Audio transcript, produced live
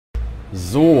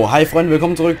So, hi Freunde,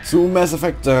 willkommen zurück zu Mass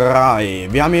Effect 3.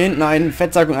 Wir haben hier hinten einen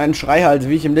Fettsack und einen Schreihals,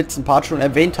 wie ich im letzten Part schon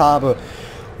erwähnt habe.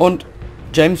 Und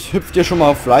James hüpft hier schon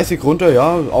mal fleißig runter,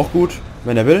 ja, auch gut,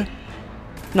 wenn er will.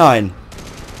 Nein.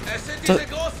 Es sind diese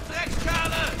großen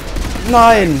Dreckskerle!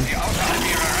 Nein!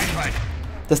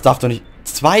 Das darf doch nicht...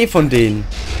 Zwei von denen!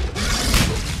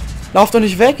 Lauf doch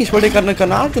nicht weg, ich wollte gerade eine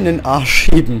Granate in den Arsch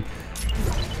schieben.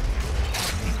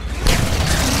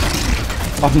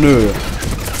 Ach nö.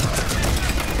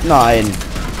 Nein.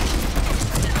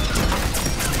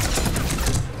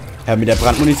 Ja, mit der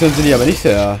Brandmunition sind die aber nicht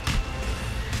sehr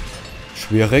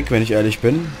schwierig, wenn ich ehrlich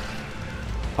bin.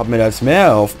 Hab mir da jetzt mehr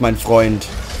erhofft, mein Freund.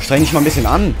 Streng dich mal ein bisschen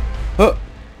an. Hä?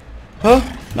 Hä?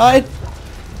 Nein!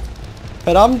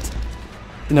 Verdammt!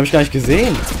 Den habe ich gar nicht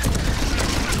gesehen.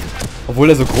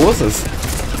 Obwohl er so groß ist.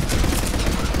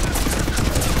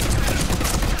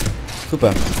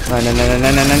 Super. Nein, nein, nein, nein,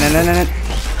 nein, nein, nein, nein, nein, nein.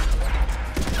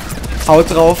 Haut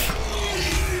drauf.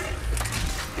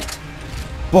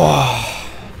 Boah.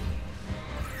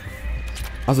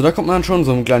 Also da kommt man schon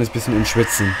so ein kleines bisschen ins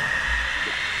Schwitzen.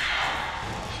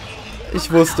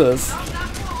 Ich wusste es.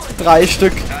 3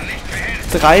 Stück.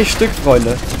 3 Stück,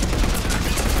 Freunde.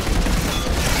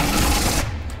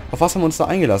 Auf was haben wir uns da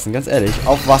eingelassen? Ganz ehrlich.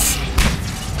 Auf was?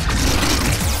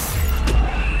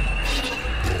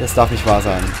 Das darf nicht wahr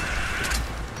sein.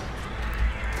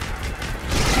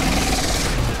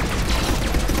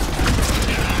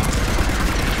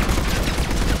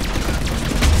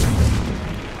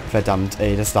 Verdammt,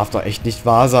 ey, das darf doch echt nicht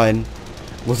wahr sein.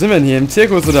 Wo sind wir denn hier? Im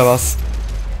Zirkus oder was?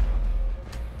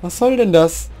 Was soll denn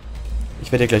das?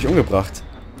 Ich werde ja gleich umgebracht.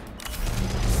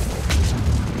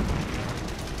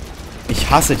 Ich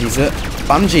hasse diese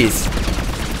Bungees.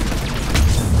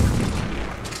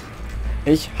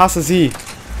 Ich hasse sie.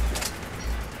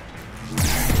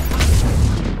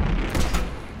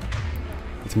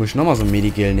 Jetzt muss ich nochmal so ein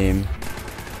Medigel nehmen.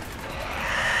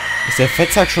 Ist der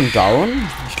Fettsack schon down?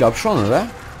 Ich glaube schon, oder?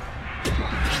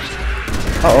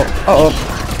 Oh oh, oh oh.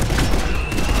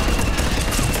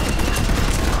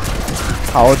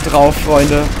 Haut drauf,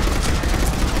 Freunde.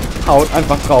 Haut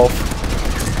einfach drauf.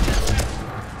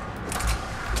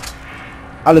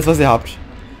 Alles, was ihr habt.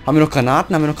 Haben wir noch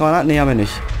Granaten? Haben wir noch Granaten? Ne, haben wir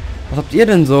nicht. Was habt ihr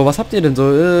denn so? Was habt ihr denn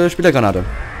so? Spielergranate.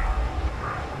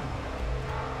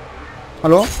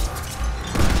 Hallo?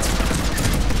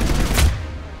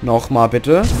 Nochmal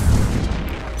bitte.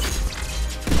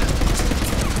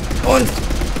 Und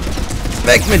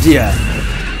weg mit dir!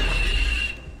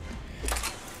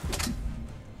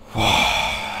 Boah.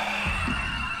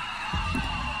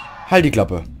 Halt die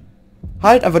Klappe.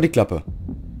 Halt einfach die Klappe.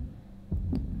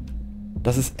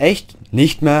 Das ist echt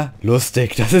nicht mehr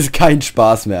lustig. Das ist kein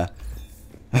Spaß mehr.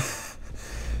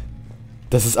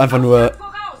 Das ist einfach nur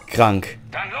krank.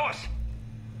 Dann los!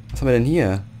 Was haben wir denn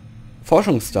hier?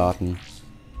 Forschungsdaten.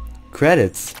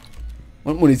 Credits.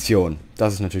 Und Munition.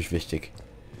 Das ist natürlich wichtig.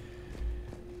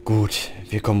 Gut,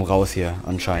 wir kommen raus hier,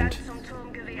 anscheinend.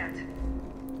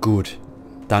 Gut.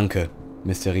 Danke,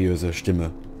 mysteriöse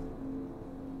Stimme.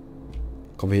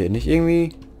 Kommen wir hier nicht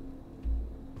irgendwie...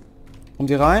 Kommt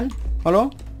ihr rein?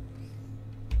 Hallo?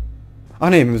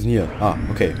 Ach ne, wir müssen hier. Ah,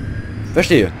 okay.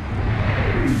 Verstehe.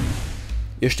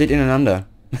 Ihr steht ineinander.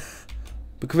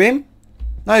 Bequem?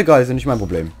 Na egal, ist ja nicht mein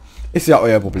Problem. Ist ja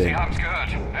euer Problem. Sie haben's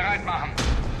gehört. Bereit machen.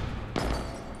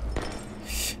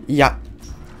 Ja.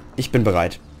 Ich bin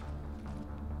bereit.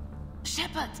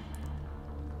 Shepard!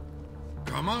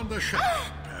 Commander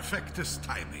Shepard, perfektes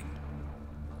Timing.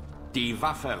 Die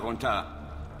Waffe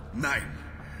runter. Nein,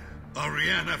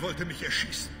 Oriana wollte mich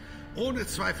erschießen. Ohne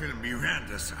Zweifel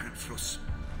Mirandas Einfluss.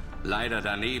 Leider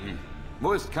daneben.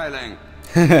 Wo ist Kailang?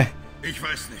 Ich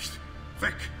weiß nicht.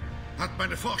 Weg. Hat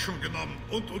meine Forschung genommen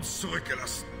und uns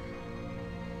zurückgelassen.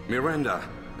 Miranda,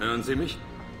 hören Sie mich?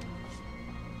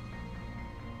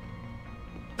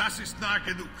 Das ist nah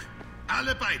genug.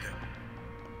 Alle beide.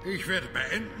 Ich werde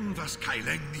beenden, was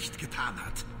Kailang nicht getan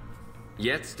hat.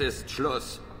 Jetzt ist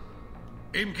Schluss.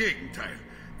 Im Gegenteil.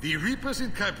 Die Reaper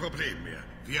sind kein Problem mehr.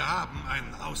 Wir haben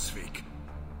einen Ausweg.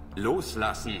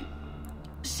 Loslassen.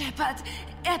 Shepard,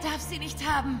 er darf sie nicht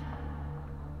haben.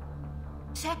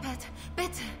 Shepard,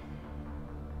 bitte.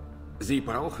 Sie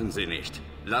brauchen sie nicht.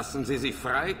 Lassen Sie sie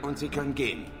frei und Sie können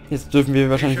gehen. Jetzt dürfen wir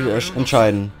wahrscheinlich wieder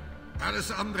entscheiden.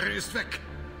 Alles andere ist weg.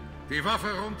 Die Waffe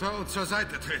runter und zur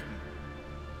Seite treten.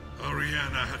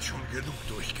 Oriana hat schon genug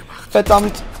durchgemacht.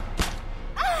 Verdammt!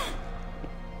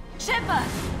 Shepard!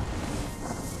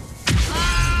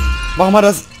 Warum hat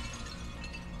das...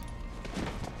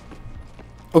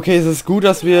 Okay, es ist gut,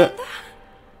 dass wir...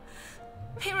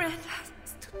 Miranda,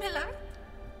 es tut mir leid.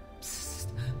 Psst,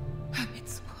 hör mir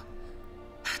zu.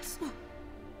 Hör zu.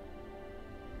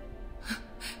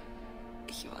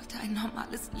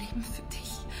 normales Leben für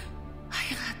dich.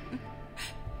 Heiraten.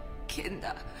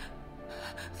 Kinder.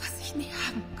 Was ich nie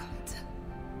haben konnte.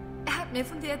 Er hat mir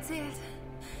von dir erzählt.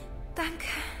 Danke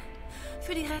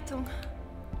für die Rettung.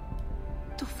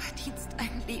 Du verdienst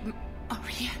ein Leben,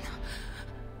 Oriana.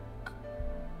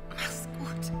 Mach's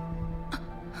gut.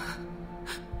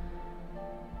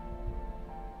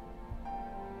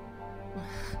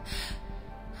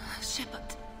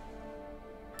 Shepard.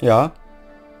 Ja.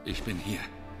 Ich bin hier.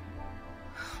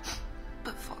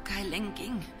 Bevor Kaileng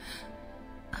ging,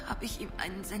 habe ich ihm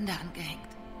einen Sender angehängt.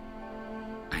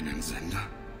 Einen Sender?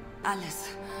 Alles.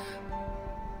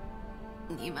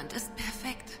 Niemand ist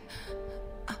perfekt.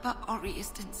 Aber Ori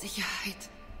ist in Sicherheit.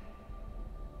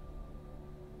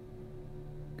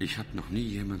 Ich habe noch nie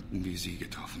jemanden wie Sie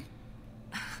getroffen.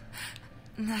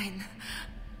 Nein.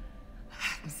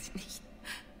 Haben Sie nicht.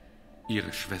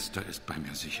 Ihre Schwester ist bei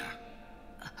mir sicher.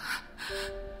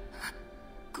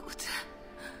 Gut.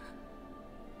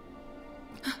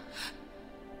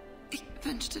 Ich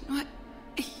wünschte nur,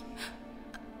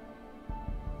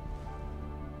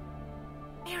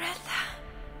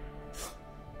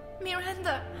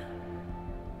 Miranda.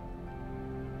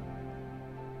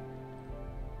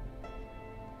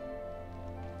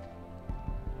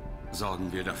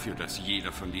 Sorgen wir dafür, dass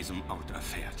jeder von diesem Ort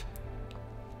erfährt.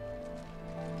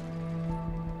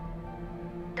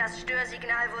 Das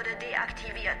Störsignal wurde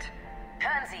deaktiviert.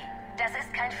 Hören Sie, das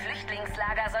ist kein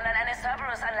Flüchtlingslager, sondern eine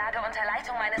Cerberus-Anlage unter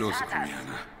Leitung meines Los, Vaters.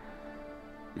 Oriana.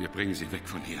 Wir bringen sie weg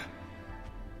von hier.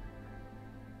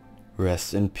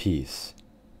 Rest in Peace.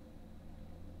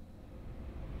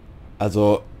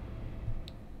 Also,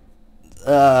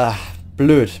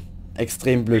 blöd.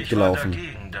 Extrem blöd gelaufen. Ich war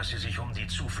dagegen, dass Sie sich um die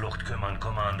Zuflucht kümmern,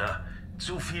 Commander.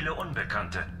 Zu viele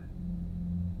Unbekannte.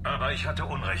 Aber ich hatte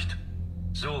Unrecht.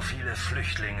 So viele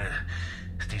Flüchtlinge.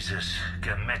 Dieses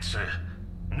Gemetzel.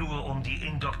 Nur um die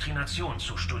Indoktrination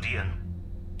zu studieren.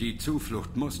 Die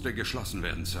Zuflucht musste geschlossen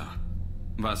werden, Sir.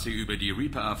 Was Sie über die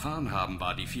Reaper erfahren haben,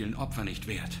 war die vielen Opfer nicht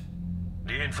wert.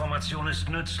 Die Information ist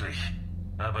nützlich.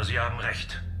 Aber Sie haben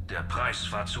recht. Der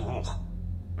Preis war zu hoch.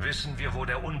 Wissen wir, wo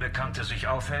der Unbekannte sich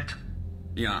aufhält?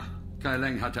 Ja,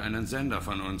 Kaileng hatte einen Sender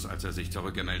von uns, als er sich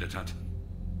zurückgemeldet hat.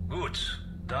 Gut,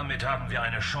 damit haben wir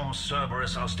eine Chance,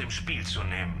 Cerberus aus dem Spiel zu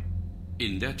nehmen.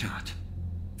 In der Tat.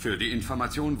 Für die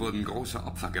Information wurden große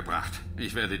Opfer gebracht.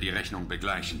 Ich werde die Rechnung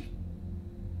begleichen.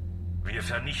 Wir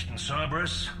vernichten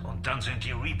Cerberus und dann sind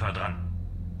die Reaper dran.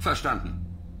 Verstanden.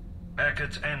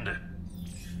 Beckett, Ende.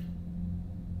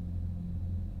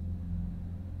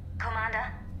 Commander,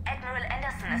 Admiral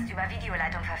Anderson ist über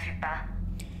Videoleitung verfügbar.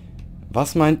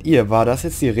 Was meint ihr? War das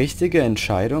jetzt die richtige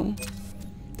Entscheidung?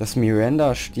 Dass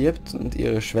Miranda stirbt und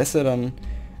ihre Schwester dann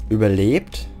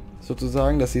überlebt?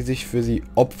 Sozusagen, dass sie sich für sie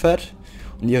opfert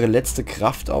und ihre letzte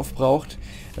Kraft aufbraucht?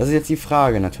 Das ist jetzt die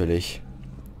Frage natürlich.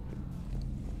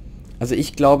 Also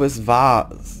ich glaube, es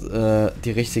war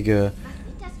die richtige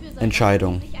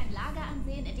Entscheidung. Ein Lager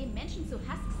ansehen, in dem Menschen zu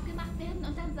Husks gemacht werden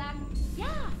und dann sagen, ja,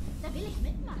 da will ich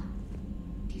mitmachen.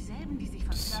 Dieselben, die sich von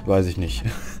Das weiß ich nicht.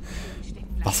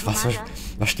 Was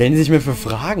stellen Sie sich mir für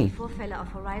Fragen? Die Vorfälle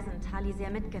auf Horizon Tali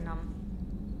sehr mitgenommen.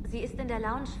 Sie ist in der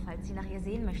Lounge, falls Sie nach ihr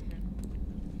sehen möchten.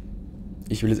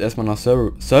 Ich will jetzt erstmal nach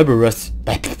Cerberus.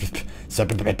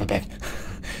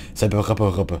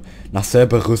 Nach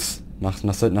Cerberus.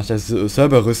 Nach der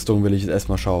Cerberus-Rüstung will ich jetzt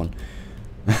erstmal schauen.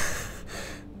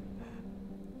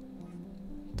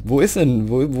 Wo ist denn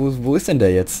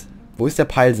der jetzt? Wo ist der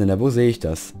Peilsender? Wo sehe ich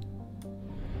das?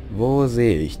 Wo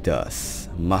sehe ich das?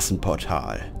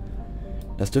 Massenportal.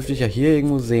 Das dürfte ich ja hier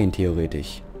irgendwo sehen,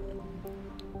 theoretisch.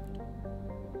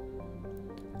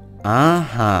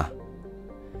 Aha.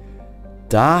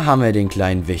 Da haben wir den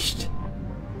kleinen Wicht.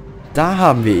 Da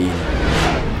haben wir ihn.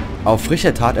 Auf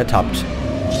frischer Tat ertappt.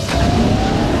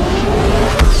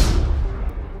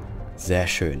 Sehr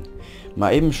schön.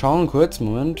 Mal eben schauen, kurz,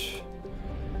 Moment.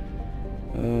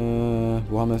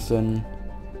 Wo haben wir es denn?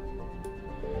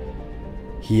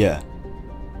 Hier.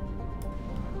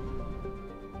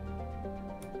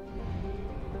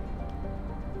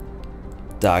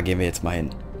 Da gehen wir jetzt mal hin.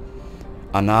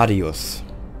 Anadius.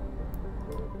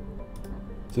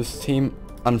 System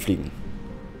anfliegen.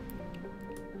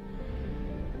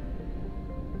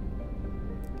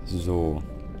 So.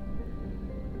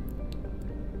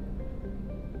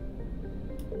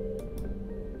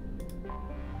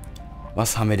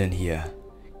 Was haben wir denn hier?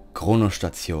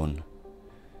 Chronostation.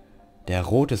 Der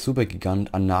rote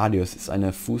Supergigant Anadius ist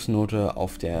eine Fußnote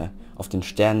auf den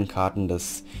Sternenkarten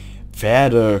des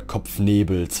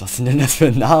Pferdekopfnebels. Was sind denn das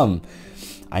für Namen?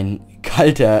 Ein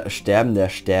kalter, sterbender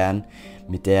Stern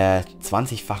Mit der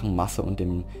 20-fachen Masse und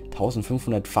dem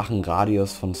 1500-fachen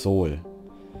Radius von Sol.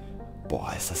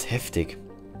 Boah, ist das heftig.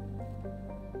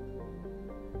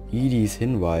 Edis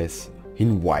Hinweis.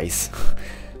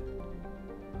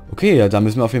 Okay, ja, da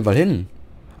müssen wir auf jeden Fall hin.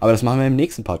 Aber das machen wir im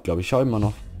nächsten Part, glaube ich. Schau immer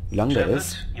noch, wie lang der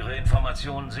ist. Ihre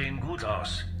Informationen sehen gut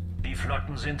aus. Die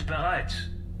Flotten sind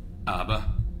bereit. Aber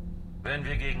Wenn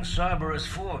wir gegen Cerberus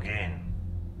vorgehen,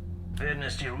 werden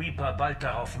es die Reaper bald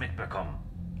darauf mitbekommen.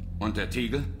 und der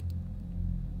Tiegel?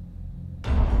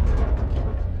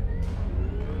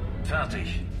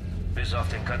 Fertig. Bis auf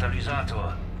den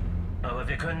Katalysator. Aber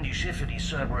wir können die Schiffe, die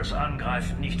Cerberus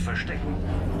angreifen, nicht verstecken.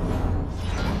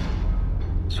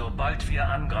 Sobald wir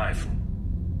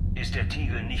angreifen, ist der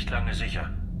Tiegel nicht lange sicher.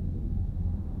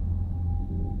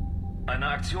 Eine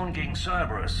Aktion gegen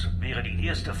Cerberus wäre die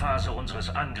erste Phase unseres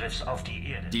Angriffs auf die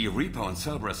Erde. Die Reaper und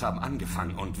Cerberus haben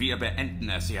angefangen und wir beenden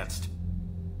es jetzt.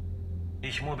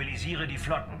 Ich mobilisiere die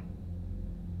Flotten.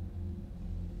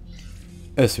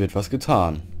 Es wird was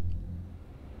getan.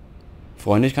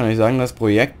 Freunde, ich kann euch sagen, das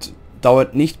Projekt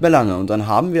dauert nicht mehr lange. Und dann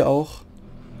haben wir auch...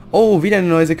 Oh, wieder eine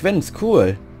neue Sequenz.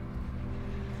 Cool.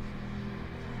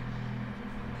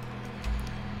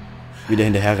 Wieder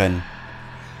hinterher rennen.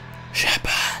 Shepard.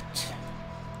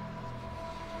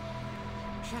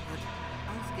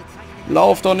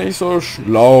 Lauf doch nicht so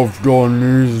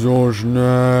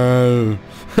schnell.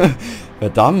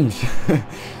 Verdammt.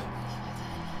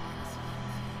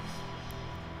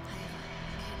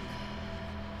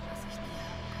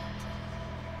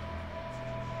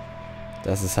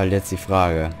 Das ist halt jetzt die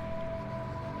Frage.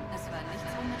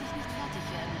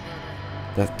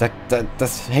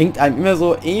 Das hängt einem immer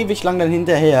so ewig lang dann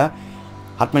hinterher.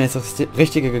 Hat man jetzt das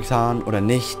Richtige getan oder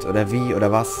nicht? Oder wie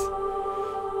oder was?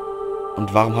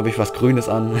 Und warum habe ich was Grünes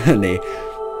an? Nee.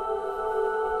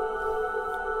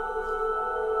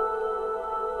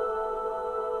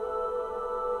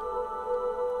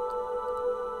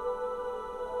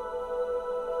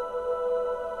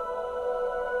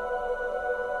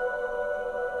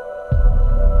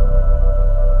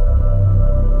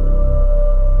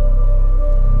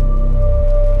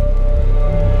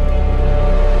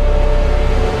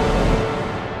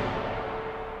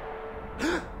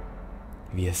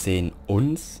 Wir sehen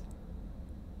uns.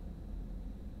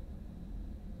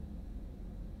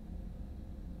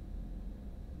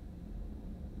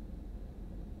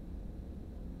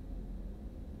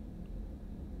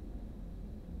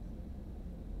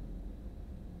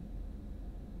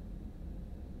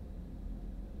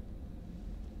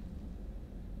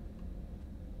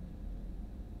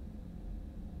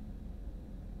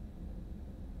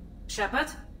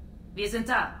 Shepard, wir sind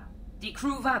da. Die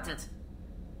Crew wartet.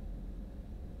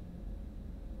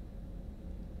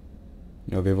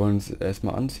 Ja, wir wollen uns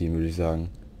erstmal anziehen, würde ich sagen.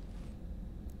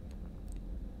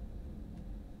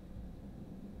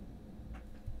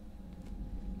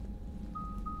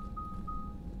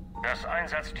 Das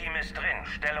Einsatzteam ist drin.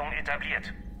 Stellung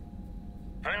etabliert.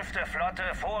 5. Flotte,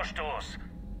 Vorstoß.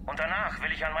 Und danach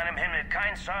will ich an meinem Himmel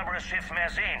kein Cerberus-Schiff mehr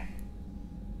sehen.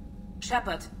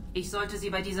 Shepard, ich sollte Sie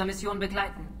bei dieser Mission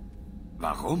begleiten.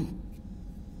 Warum?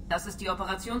 Das ist die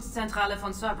Operationszentrale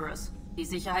von Cerberus. Die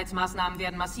Sicherheitsmaßnahmen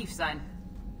werden massiv sein.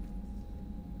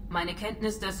 Meine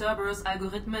Kenntnis der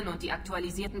Cerberus-Algorithmen und die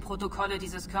aktualisierten Protokolle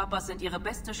dieses Körpers sind Ihre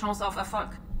beste Chance auf Erfolg.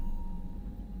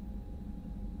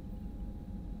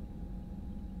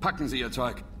 Packen Sie Ihr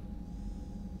Zeug.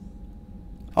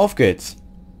 Auf geht's.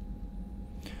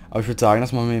 Aber ich würde sagen,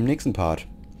 das machen wir im nächsten Part.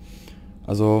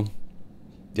 Also,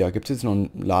 ja, gibt es jetzt noch einen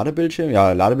Ladebildschirm?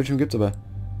 Ja, Ladebildschirm gibt's, aber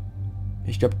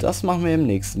ich glaube, das machen wir im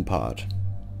nächsten Part.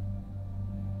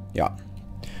 Ja.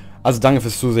 Also danke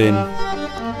fürs Zusehen.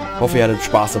 Hoffe, ihr hattet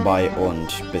Spaß dabei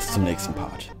und bis zum nächsten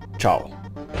Part. Ciao.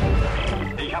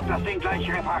 Ich habe das Ding gleich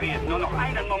repariert. Nur noch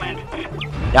einen Moment.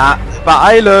 Ja,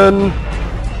 beeilen!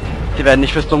 Sie werden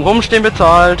nicht fürs Drumherumstehen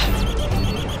bezahlt.